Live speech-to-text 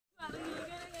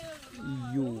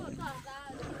you.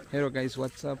 Hello guys,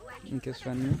 what's up? In case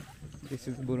you're new, this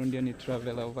is Burundian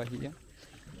traveler over here.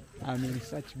 I'm in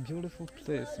such beautiful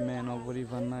place, man, over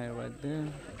River Nile right there.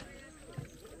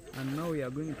 And now we are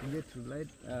going to get to ride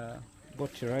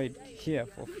boat ride here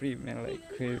for free, man,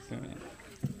 like crazy, man.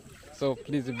 So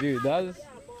please be with us,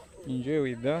 enjoy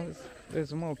with us.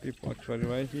 There's more people actually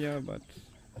right here, but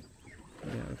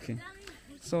yeah, okay.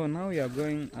 So now we are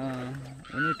going,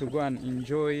 we need to go and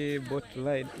enjoy boat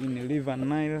ride in River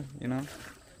Nile, you know.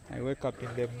 I wake up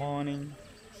in the morning,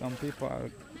 some people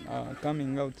are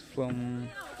coming out from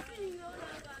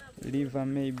river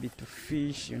maybe to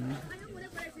fish, you know,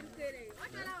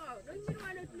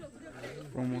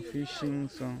 from fishing,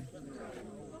 so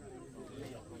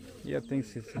yeah,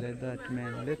 things is like that,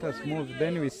 man. Let us move,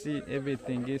 then we see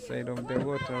everything inside of the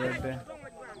water right there.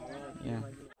 Yeah.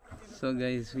 So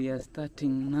guys, we are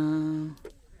starting now.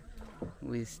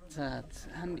 We start,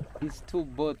 and it's two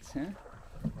boats, eh?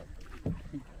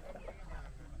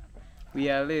 We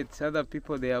are late. Other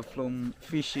people, they are from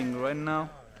fishing right now,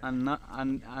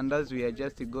 and as we are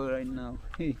just to go right now.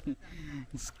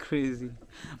 It's crazy,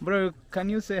 bro. Can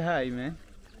you say hi, man?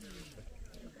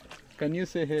 Can you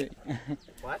say hey?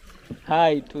 What?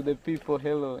 Hi to the people.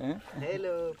 Hello, eh?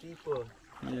 Hello, people.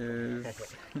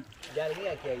 Yes.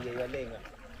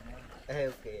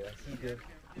 Okay, I see you.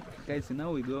 Guys,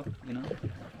 now we go, you know.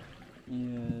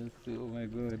 Yes, oh my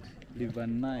god, River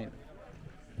Nile.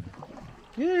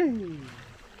 Yay!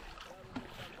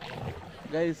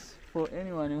 Guys, for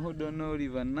anyone who don't know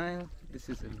River Nile, this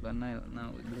is River Nile.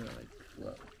 Now we go like,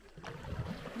 wow.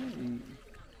 Hey.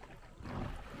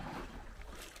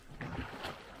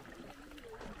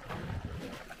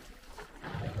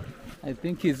 I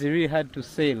think it's really hard to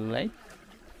sail, right?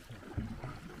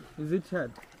 Is it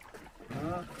hard?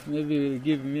 Maybe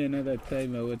give me another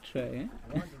time, I will try, eh?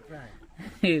 I want to try.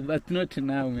 Hey, but not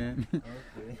now, man.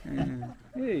 Okay.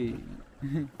 Hey.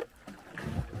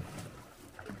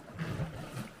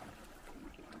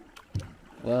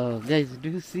 Wow, guys, do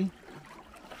you see?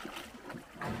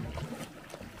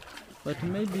 But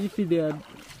maybe if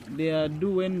they are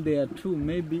do when they are two,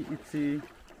 maybe it's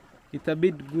a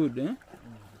bit good, eh?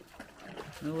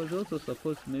 I was also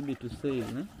supposed maybe to sail,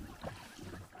 eh?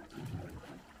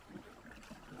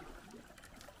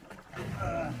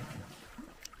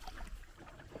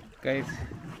 Guys,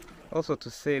 also to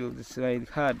sail is like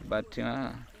hard, but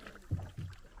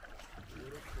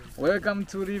welcome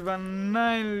to River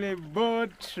Nile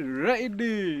boat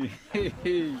ride.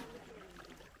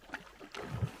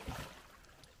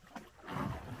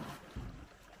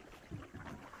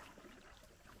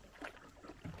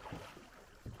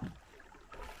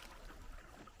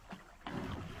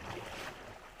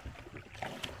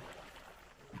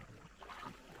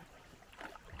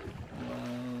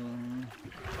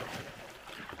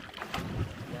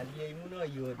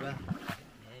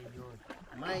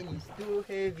 Mine is too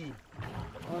heavy.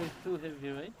 Oh, it's too heavy,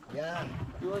 right? Yeah.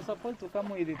 You were supposed to come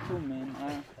with it too, man.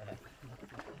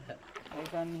 I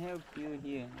can help you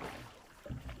here.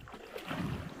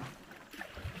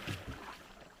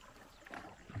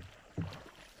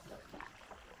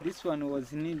 This one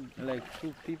was need like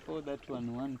 2 people, that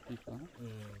one people.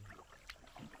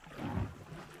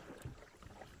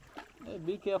 Hey,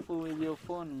 be careful with your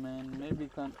phone, man. Maybe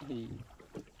can't hear.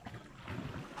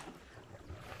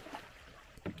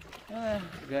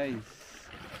 Guys,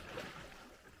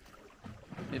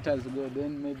 let us go.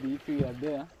 Then maybe if we are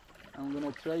there, I'm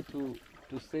gonna try to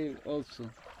sail also.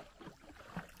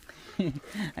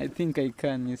 I think I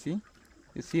can. You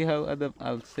see how other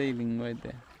are sailing right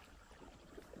there.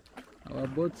 Our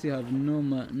boats have no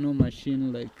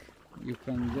machine, like you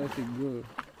can just go.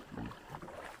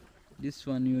 This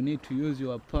one you need to use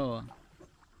your power,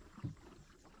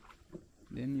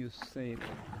 then you sail.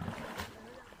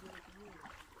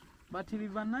 But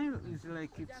River Nile is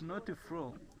like it's not a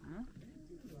flow. Huh?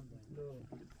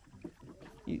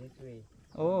 This way.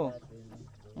 Oh,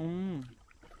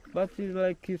 but it's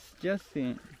like it's just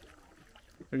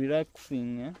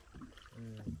relaxing. Eh?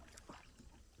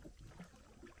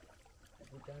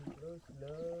 You can flow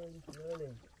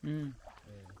slowly.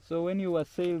 So when you were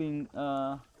sailing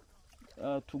to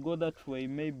go that way,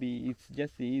 maybe it's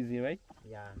just easy, right?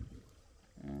 Yeah.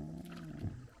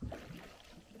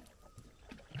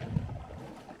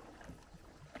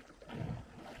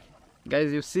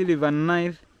 Guys, you see River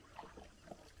Nile?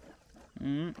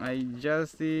 I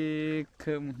just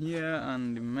come here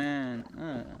and man,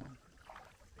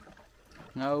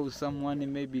 how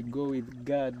someone maybe go with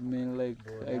God, man, like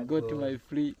I got to my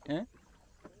free, eh?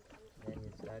 Then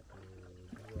you start to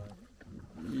do what?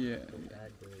 Yeah.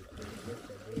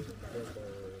 Yesterday, we built the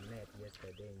net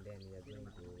yesterday, and then we are going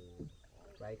to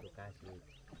try to catch it.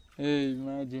 Hey,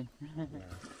 imagine. Yeah.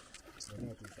 The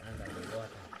net is under the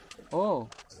water. Oh,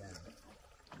 Yeah.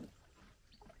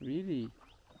 really?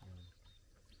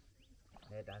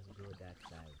 Let us go that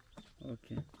side.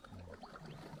 Okay.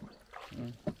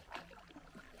 Mm.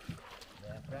 They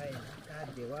are trying to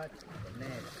catch the what? The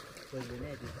net. Because the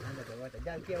net is under the water.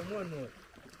 Just get one more.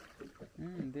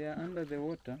 They are under the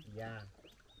water. Yeah.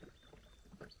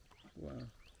 Wow.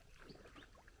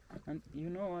 And you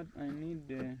know what? I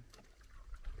need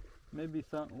maybe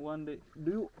one day.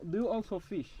 Do you also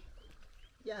fish?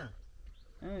 Yeah.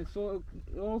 So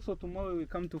also tomorrow we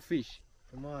come to fish.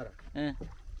 Tomorrow.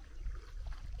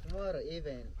 Tomorrow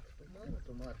even.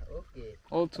 Tomorrow. Okay.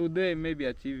 Or today maybe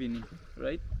at evening,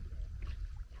 right?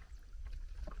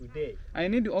 Today. I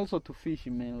need also to fish,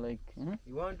 man. Like.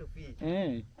 You want to fish?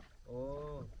 Hey.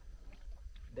 Oh.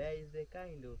 There is a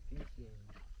kind of fishing.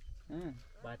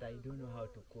 But I don't know how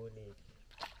to call it.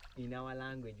 In our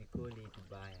language we call it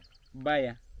baya.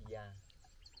 Baya? Yeah.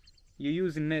 You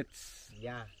use nets?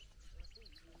 Yeah.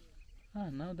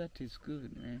 Now that is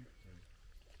good, man.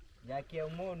 Yeah,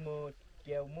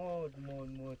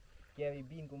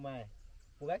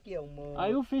 Are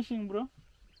you fishing, bro?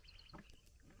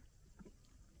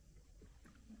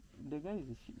 The guy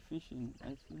is fishing.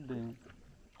 I see them.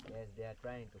 Yes, they are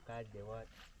trying to catch the what?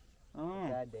 Oh.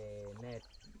 Catch the net.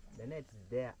 The net is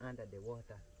there under the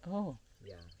water. Oh.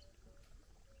 Yeah.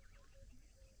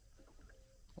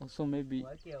 Also maybe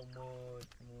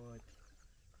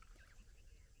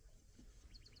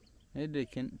they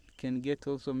can get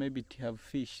also maybe to have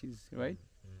fishes, right?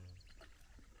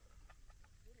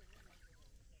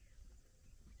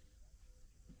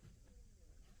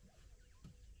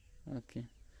 Okay.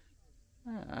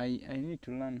 I need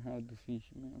to learn how to fish,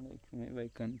 man. Like maybe I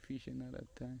can fish another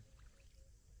time.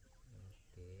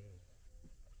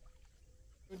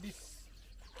 Okay.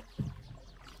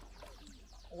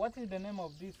 What is the name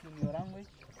of this in your language?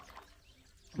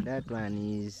 That one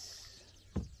is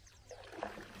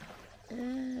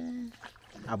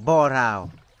a borao.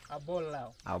 A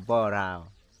bolao. A borao.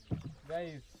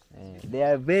 Guys.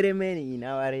 There are very many in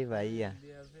our river here.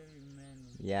 There are very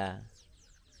many. Yeah.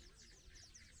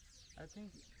 I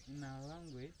think in our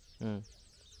language,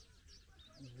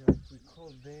 we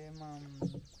call them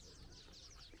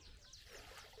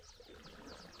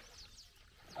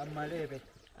amalebe.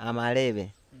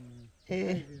 Amalebe.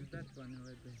 Is that one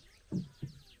over there?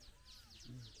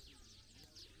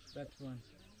 That one.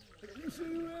 Let me show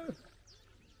you.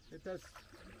 Let us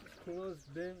close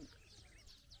them.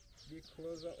 Be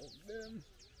closer of them.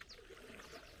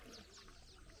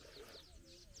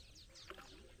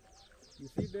 You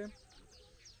see them?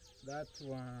 That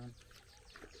one.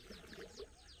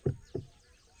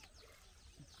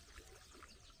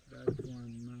 That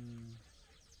one now.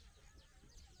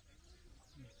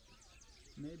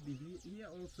 Maybe here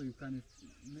also you can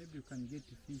get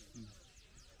fishes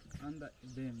under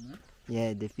them.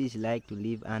 Yeah, the fish like to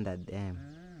live under them.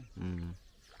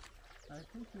 I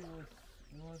think it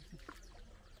was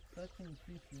catching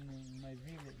fish in my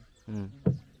village.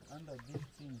 Under these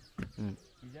things.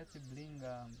 You just bring I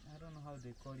don't know how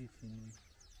they call it in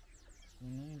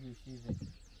English even.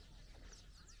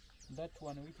 That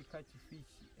one which catch fish,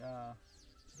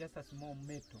 just a small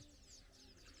metal.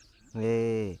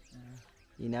 Hey.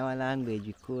 In our language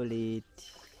we call it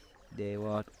the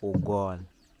word ogol.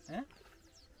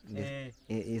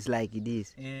 It's like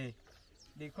this.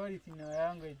 They call it in our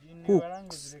language. In Hooks. your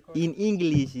language they call in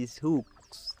English it's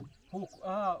hooks. Hook.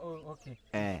 Oh, okay.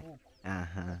 Hook.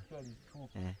 Actually it's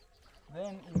hook.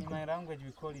 Then in my language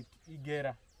we call it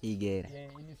igera. Igera.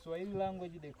 In Swahili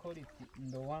language they call it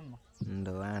ndowano.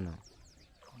 Ndowano.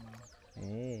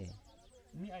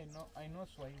 Me, I know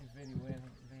Swahili very well.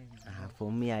 Very well.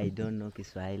 For me, I don't know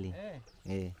Kiswahili.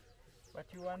 But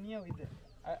you are near with it.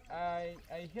 I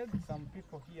heard some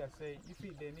people here say if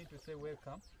they need to say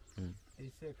welcome,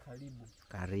 they say karibu.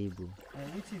 Karibu.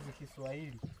 Which is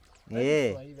Kiswahili.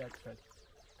 Swahili actually.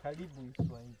 Karibu is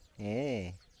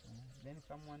Swahili. Then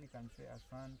someone can say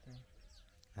asante.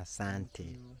 Asante.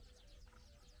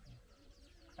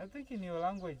 I think in your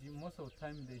language, most of the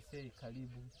time they say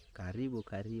karibu. Karibu,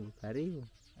 karibu, karibu.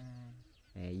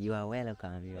 You are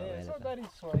welcome. You are welcome. So that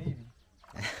is Swahili.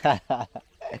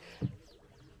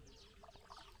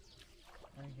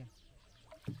 Okay.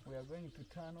 We are going to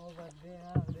turn over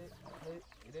there.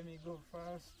 Let me go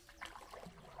first.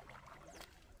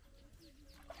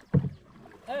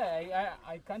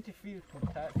 I can't feel to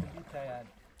be tired.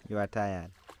 You are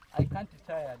tired. I can't be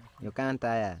tired. You can't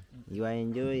tire. You are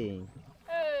enjoying.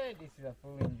 Hey, this is a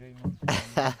full enjoyment.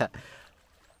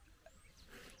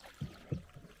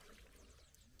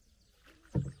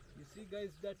 You see see guys,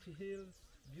 that hills,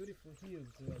 beautiful hills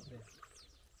right there.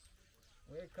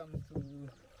 Welcome to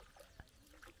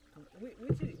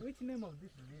which name of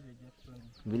this village actually?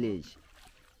 Village.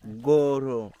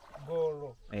 Goro.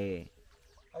 Goro. Eh.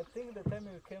 I think the time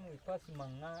we came we passed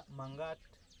Mangat.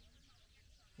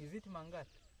 Is it Mangat?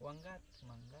 Wangat?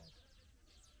 Mangat?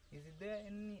 Is there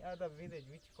any other village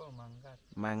which called Mangat?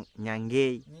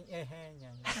 Nyangei. Nyangei.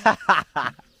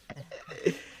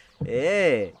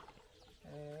 Eh.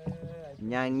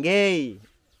 Nyangei.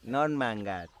 Not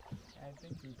Mangat. I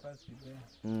think we passed it there.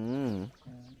 Mm-hmm.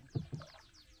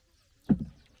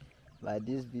 But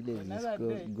this village is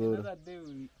good. Another day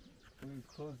we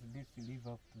cross this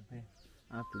river up to there.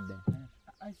 Up to there.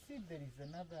 I see there is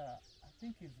another, I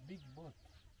think it's big boat.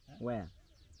 Where?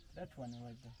 That one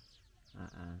right there.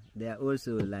 They are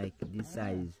also like this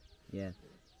size. Yeah.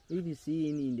 If you see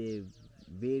in the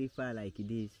very far like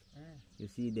this, you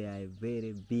see they are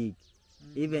very big.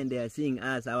 Even they are seeing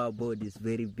us, our boat is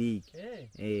very big.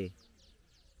 Hey.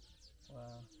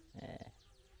 Wow.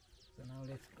 So now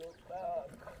let's go back.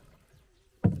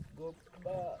 Let's go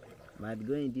back. But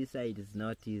going this side is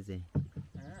not easy.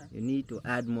 You need to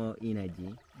add more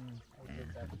energy. I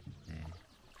get that.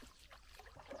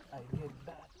 I get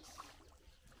that.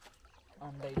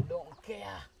 And I don't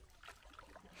care.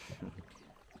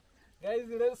 Guys,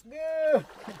 let's go.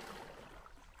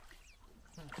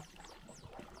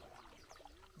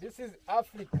 This is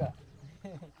Africa.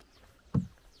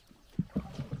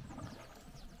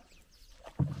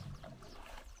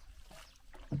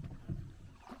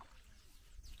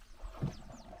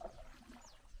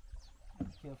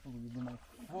 Careful with my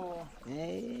phone.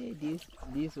 Hey,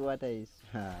 this water is.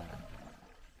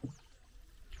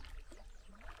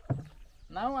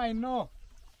 Now I know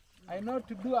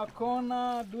to do a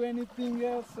corner, do anything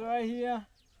else right here.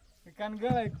 We can go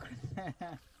like.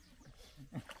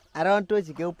 Around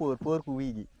Toshi ke por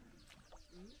kuwigi.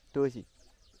 Toshi.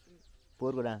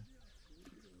 Por kuda.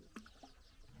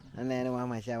 And then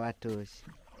mama shawa Toshi.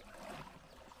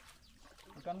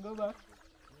 You can go back.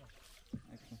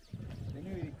 Okay. Then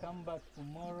we will come back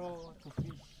tomorrow to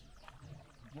fish.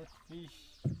 Get fish.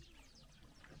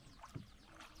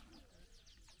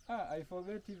 I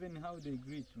forget even how they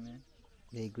greet, man.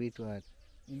 They greet what?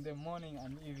 In the morning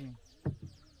and evening.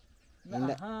 My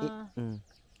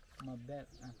bell.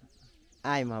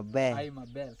 I'm a bear. I'm a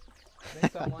bell.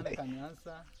 Then someone can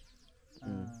answer.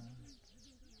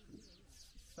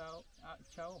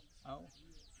 Ciao.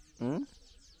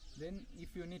 Then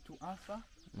if you need to answer,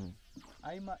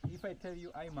 if I tell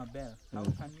you I'm a bell, how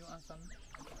can you answer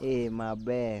me? My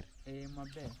bear. My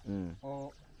bell.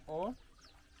 Or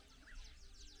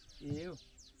you.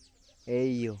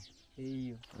 Eyo.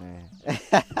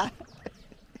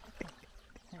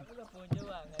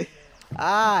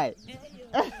 Ai.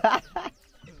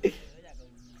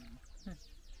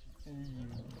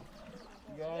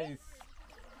 Guys.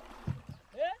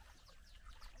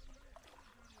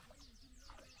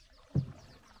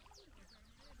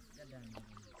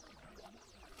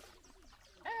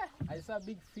 I saw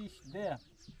big fish there.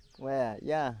 Where?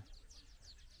 Yeah.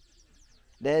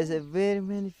 There's a very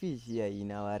many fish here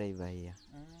in our river here.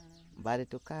 But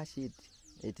to catch it,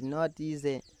 it's not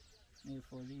easy.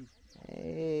 For this.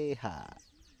 Hey,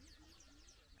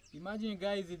 imagine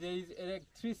guys, there is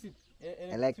electricity.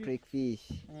 Electric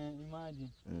fish.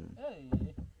 Imagine. Hey.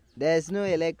 There's no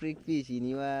electric fish in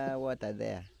your water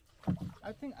there.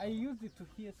 I think I used it to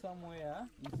hear somewhere.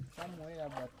 It's somewhere,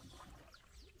 but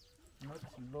not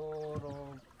a lot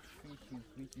of fishes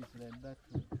which is like that.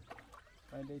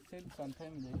 But they said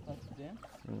sometimes they catch them.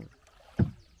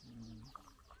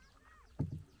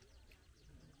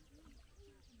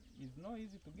 It's not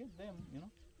easy to get them, you know.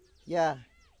 Yeah.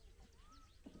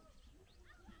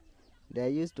 They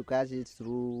used to catch it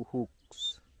through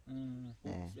hooks.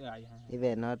 Yeah.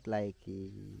 Even not like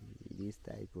this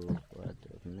type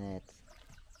of nets.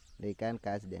 They can't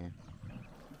catch them.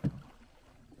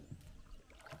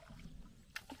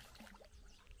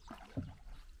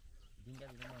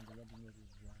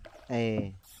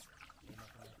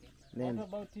 Then what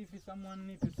about if someone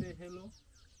needs to say hello?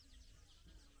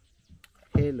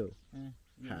 Hello.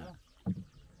 Hello.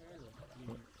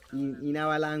 In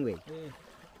our language.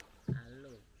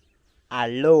 Hello.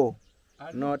 Hello.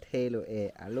 Not hello.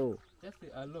 Hello. Just say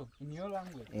hello in your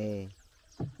language.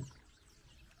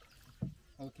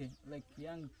 Okay, like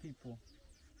young people.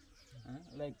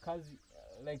 Like cause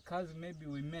maybe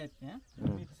we met, we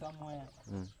meet somewhere.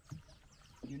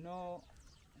 You know,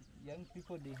 young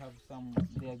people, they have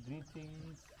their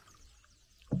greetings.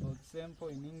 For example,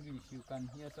 in English, you can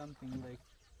hear something like,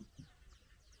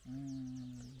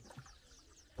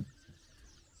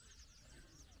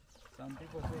 Some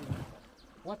people say,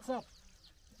 "What's up?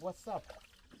 What's up?"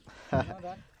 You know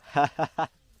that?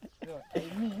 So, I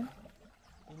mean,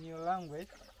 in your language,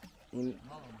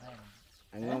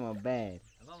 Angoma bad.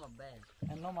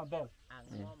 Angoma bell.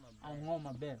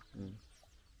 Angoma bell.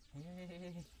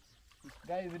 Hey,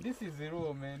 guys, this is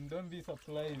raw, man. Don't be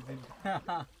surprised.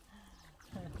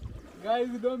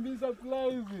 Guys, don't be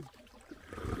surprised.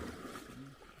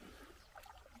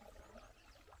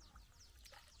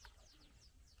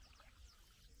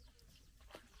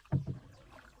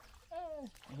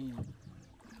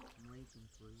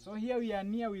 So here we are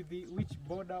near with the which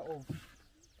border of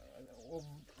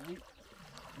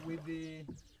with the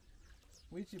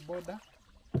which border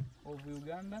of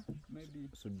Uganda? Maybe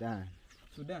Sudan.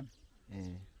 Sudan.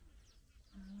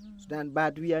 Sudan,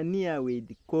 but we are near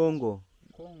with Congo.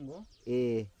 Congo.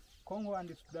 Congo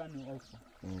and Sudan also.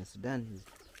 Sudan is.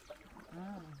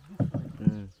 This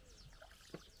way.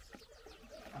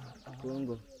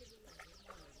 Congo.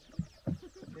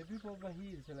 The people over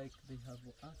here is like they have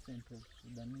accent of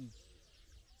Sudanese.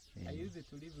 I used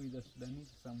to live with the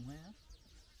Sudanese somewhere.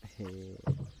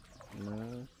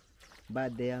 No,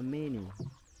 but there are many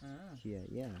here.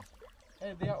 Yeah.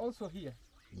 Hey, they are also here.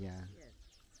 Yeah.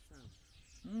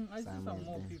 I see some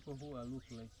more people who are look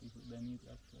like Sudanese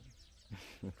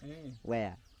actually.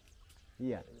 Where?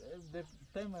 Here. The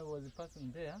time I was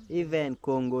passing there. Even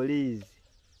Congolese.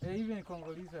 Even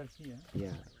Congolese are here.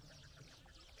 Yeah.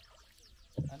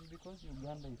 And because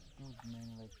Uganda is good, man,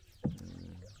 like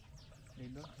they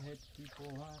don't hate people.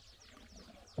 What?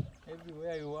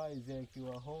 Everywhere you are is like you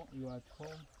are home. You are at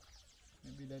home.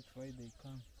 Maybe that's why they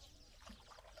come.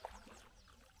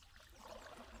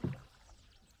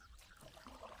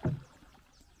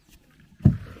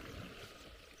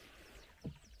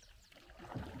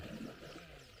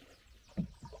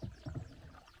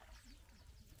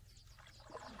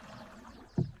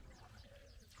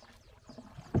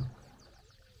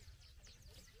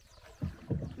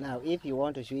 Now, if you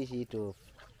want to switch it off,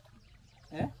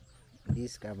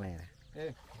 this camera.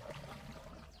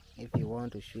 If you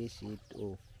want to switch it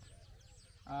off.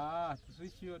 To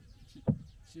switch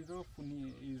it off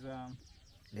is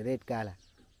the red color.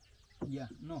 Yeah,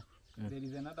 no. There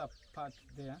is another part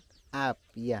there. Up,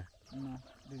 yeah. No,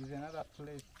 there is another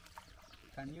place.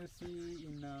 Can you see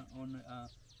in on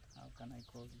how can I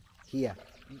call it? Here.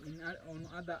 On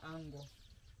other angle.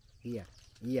 Here.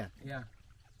 Yeah. Yeah.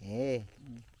 Hey.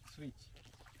 Switch.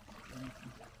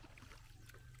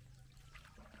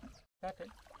 Started?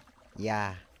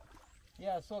 Yeah.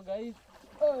 Yeah, so guys.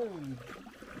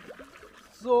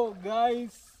 So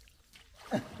guys.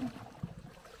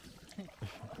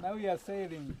 Now we are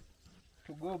sailing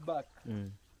to go back.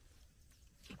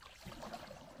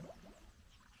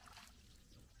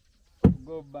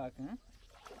 Go back, huh?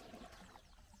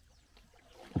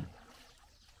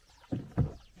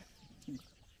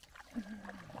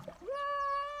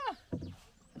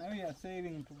 Now we are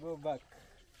sailing to go back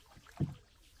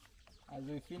as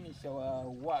we finish our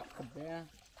work there.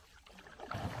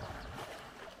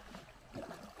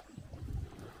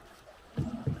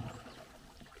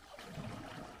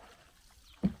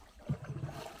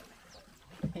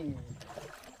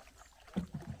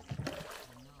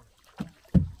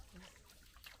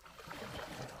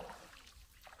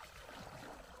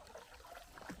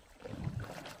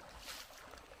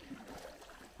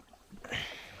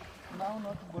 Now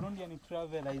not Burundian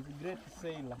traveler, is a great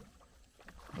sailor.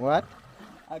 What?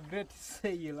 A great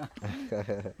sailor.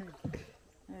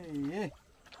 Hey.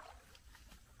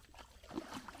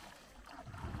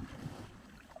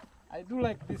 I do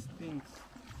like these things.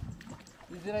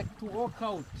 It's like to walk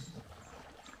out.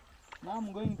 Now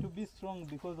I'm going to be strong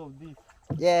because of this.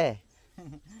 Yeah.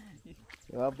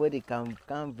 Your body come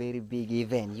very big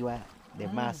even. You are the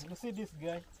mask. You see this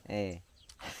guy? Hey.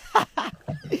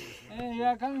 Hey, you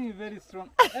are coming very strong.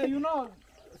 Hey, you know,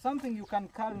 something you can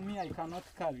carry me, I cannot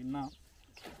carry now.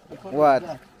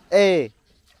 What? Hey.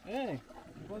 Hey,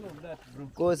 because of that, bro.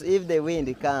 Because if the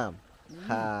wind come,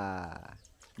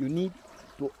 you need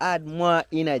to add more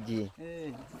energy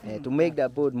to make the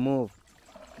boat move.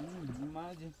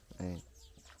 Imagine.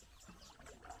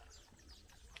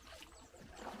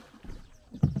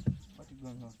 What is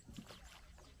going on?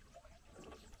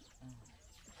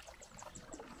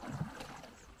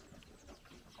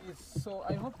 So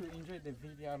I hope you enjoyed the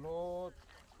video a lot,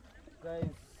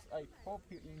 guys. I hope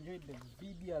you enjoyed the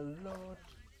video a lot.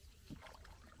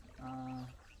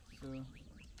 So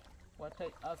what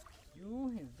I ask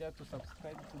you is just to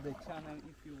subscribe to the channel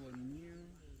if you are new.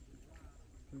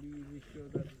 Please show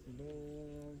that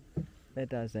love.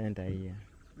 Let us enter here.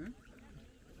 You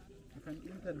can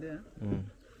enter there.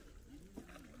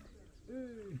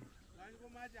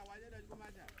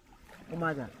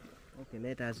 Umaga. Okay,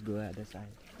 let us go other side.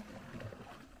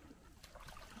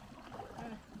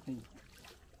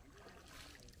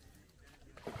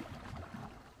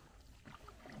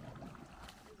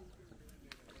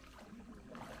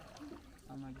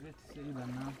 I'm a great sailor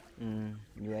now.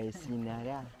 You are a senior,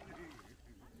 yeah.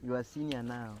 You are senior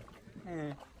now.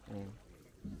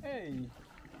 Hey,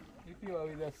 if you are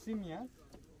with the seniors,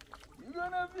 you're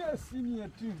gonna be a senior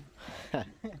too.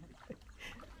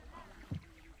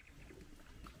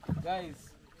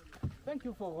 Guys, thank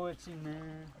you for watching,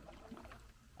 man.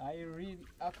 I really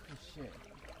appreciate.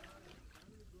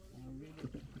 You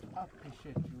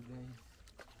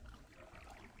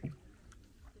guys.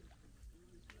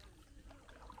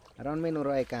 Around me no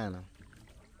roy can.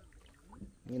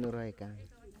 Me no roy can.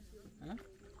 Huh?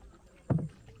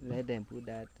 Let them put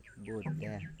that boat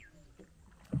there.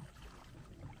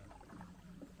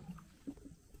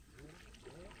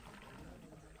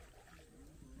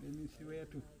 Let me see where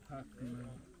to park now.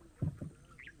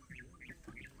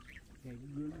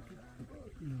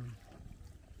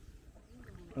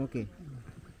 Okay.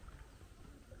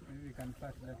 Maybe we can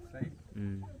park that side.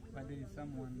 But there is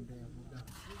someone there.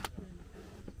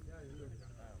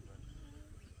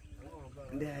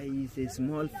 There is a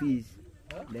small fish.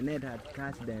 The net had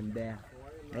cast them there.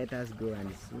 Let us go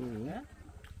and see.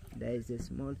 There is a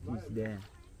small fish there.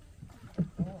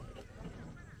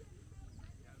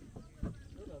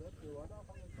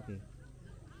 Okay,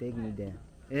 take me there.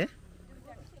 Eh?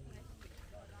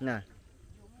 Nah.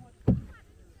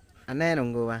 Anay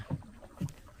nung go ba?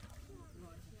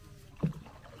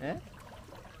 Eh?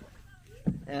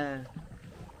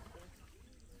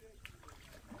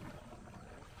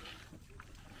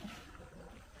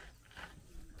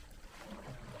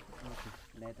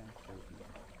 Let us go.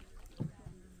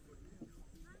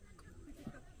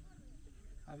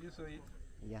 Have you saw it?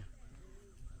 Yeah.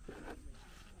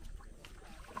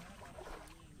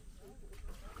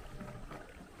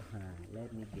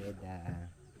 Let me get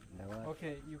the what?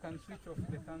 Okay, you can switch off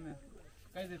the camera.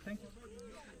 Guys, thank you.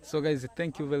 So guys,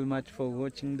 thank you very much for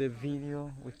watching the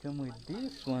video. We came with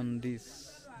this one,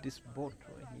 this boat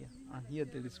right here. And here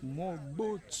there is more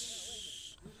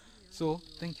boats. So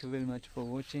thank you very much for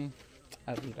watching.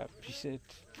 I really appreciate.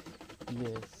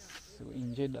 Yes, we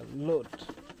enjoyed a lot.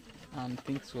 And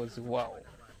things was wow.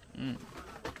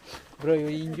 Bro, you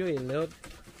enjoy a lot?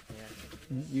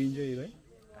 Yeah. You enjoy it, right?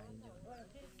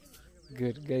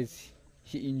 Good, guys.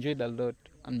 He enjoyed a lot,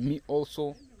 and me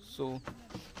also. So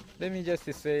let me just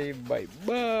say bye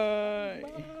bye.